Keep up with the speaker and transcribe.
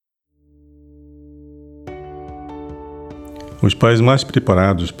Os países mais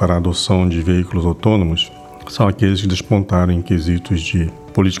preparados para a adoção de veículos autônomos são aqueles que despontaram em quesitos de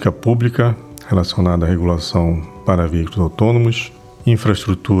política pública relacionada à regulação para veículos autônomos,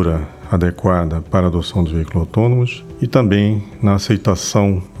 infraestrutura adequada para a adoção dos veículos autônomos e também na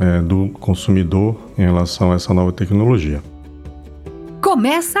aceitação do consumidor em relação a essa nova tecnologia.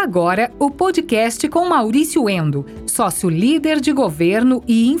 Começa agora o podcast com Maurício Endo, sócio líder de governo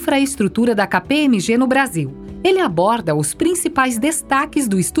e infraestrutura da KPMG no Brasil. Ele aborda os principais destaques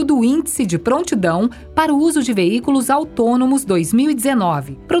do estudo Índice de Prontidão para o Uso de Veículos Autônomos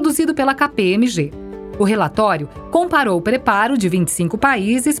 2019, produzido pela KPMG. O relatório comparou o preparo de 25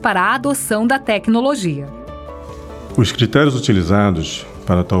 países para a adoção da tecnologia. Os critérios utilizados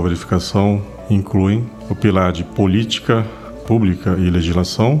para tal verificação incluem o pilar de política pública e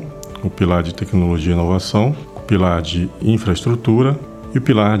legislação, o pilar de tecnologia e inovação, o pilar de infraestrutura e o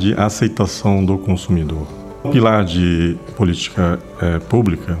pilar de aceitação do consumidor. O pilar de política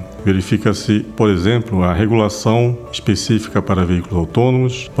pública verifica-se, por exemplo, a regulação específica para veículos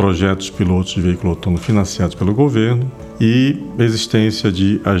autônomos, projetos pilotos de veículo autônomo financiados pelo governo e existência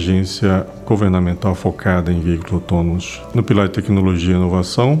de agência governamental focada em veículos autônomos. No pilar de tecnologia e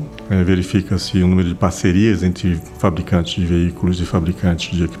inovação, verifica-se o número de parcerias entre fabricantes de veículos e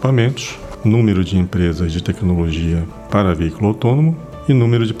fabricantes de equipamentos, número de empresas de tecnologia para veículo autônomo e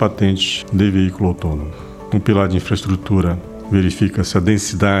número de patentes de veículo autônomo. No pilar de infraestrutura, verifica-se a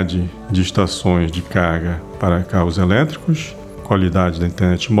densidade de estações de carga para carros elétricos, qualidade da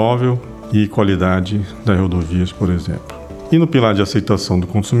internet móvel e qualidade das rodovias, por exemplo. E no pilar de aceitação do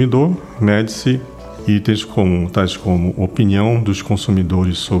consumidor, mede-se itens tais como opinião dos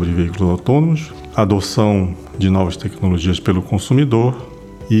consumidores sobre veículos autônomos, adoção de novas tecnologias pelo consumidor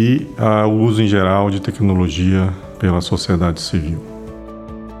e o uso em geral de tecnologia pela sociedade civil.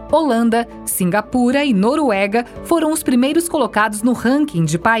 Holanda, Singapura e Noruega foram os primeiros colocados no ranking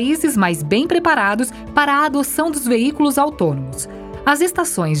de países mais bem preparados para a adoção dos veículos autônomos. As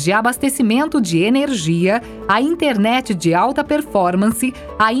estações de abastecimento de energia, a internet de alta performance,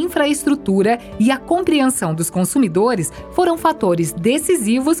 a infraestrutura e a compreensão dos consumidores foram fatores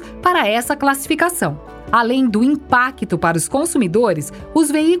decisivos para essa classificação. Além do impacto para os consumidores, os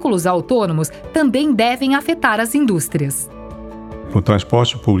veículos autônomos também devem afetar as indústrias. O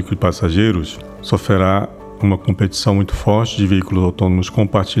transporte público de passageiros sofrerá uma competição muito forte de veículos autônomos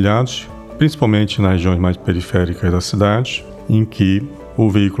compartilhados, principalmente nas regiões mais periféricas da cidade, em que o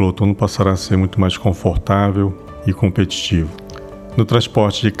veículo autônomo passará a ser muito mais confortável e competitivo. No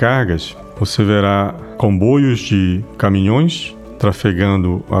transporte de cargas, você verá comboios de caminhões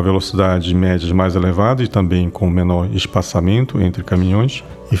trafegando a velocidade médias mais elevada e também com menor espaçamento entre caminhões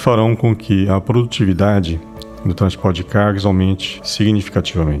e farão com que a produtividade do transporte de cargas aumente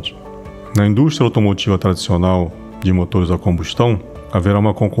significativamente. Na indústria automotiva tradicional de motores a combustão, haverá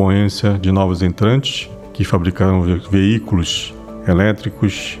uma concorrência de novos entrantes que fabricarão veículos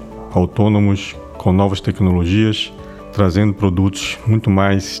elétricos, autônomos, com novas tecnologias, trazendo produtos muito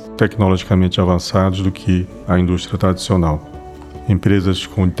mais tecnologicamente avançados do que a indústria tradicional. Empresas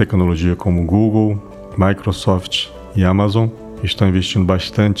com tecnologia como Google, Microsoft e Amazon estão investindo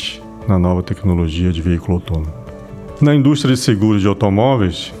bastante na nova tecnologia de veículo autônomo. Na indústria de seguros de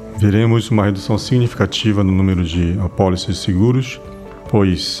automóveis, veremos uma redução significativa no número de apólices de seguros,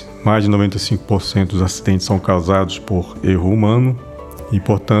 pois mais de 95% dos acidentes são causados por erro humano e,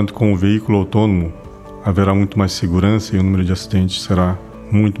 portanto, com o veículo autônomo haverá muito mais segurança e o número de acidentes será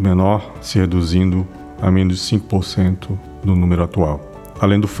muito menor, se reduzindo a menos de 5% do número atual,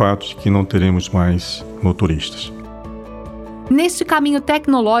 além do fato de que não teremos mais motoristas. Neste caminho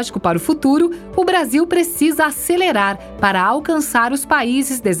tecnológico para o futuro, o Brasil precisa acelerar para alcançar os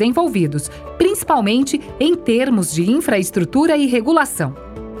países desenvolvidos, principalmente em termos de infraestrutura e regulação.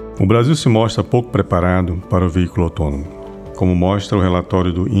 O Brasil se mostra pouco preparado para o veículo autônomo, como mostra o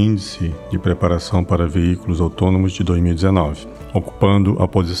relatório do Índice de Preparação para Veículos Autônomos de 2019, ocupando a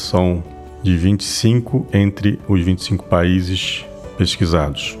posição de 25 entre os 25 países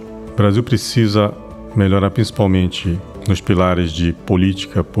pesquisados. O Brasil precisa melhorar principalmente nos pilares de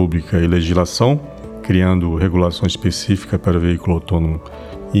política pública e legislação, criando regulação específica para o veículo autônomo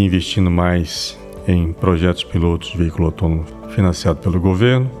e investindo mais em projetos pilotos de veículo autônomo financiado pelo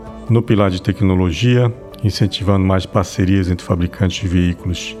governo. No pilar de tecnologia, incentivando mais parcerias entre fabricantes de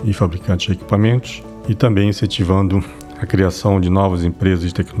veículos e fabricantes de equipamentos e também incentivando a criação de novas empresas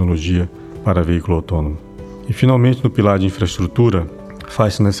de tecnologia para veículo autônomo. E finalmente, no pilar de infraestrutura,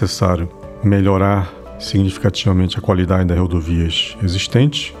 faz-se necessário melhorar significativamente a qualidade das rodovias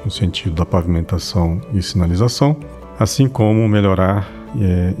existentes, no sentido da pavimentação e sinalização, assim como melhorar,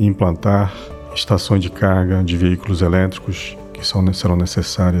 implantar estações de carga de veículos elétricos que serão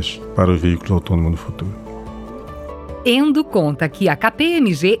necessárias para os veículos autônomos no futuro. Endo conta que a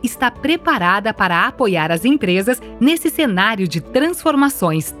KPMG está preparada para apoiar as empresas nesse cenário de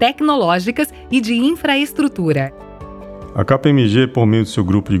transformações tecnológicas e de infraestrutura. A KPMG, por meio do seu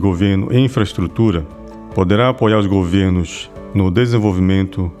grupo de governo e infraestrutura, poderá apoiar os governos no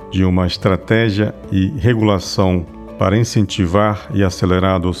desenvolvimento de uma estratégia e regulação para incentivar e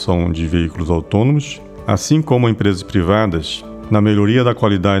acelerar a adoção de veículos autônomos, assim como empresas privadas, na melhoria da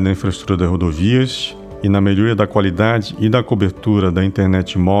qualidade da infraestrutura das rodovias e na melhoria da qualidade e da cobertura da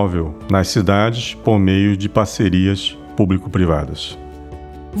internet móvel nas cidades por meio de parcerias público-privadas.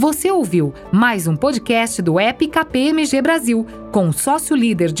 Você ouviu mais um podcast do App KPMG Brasil, com o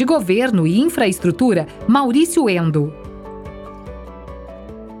sócio-líder de governo e infraestrutura, Maurício Endo.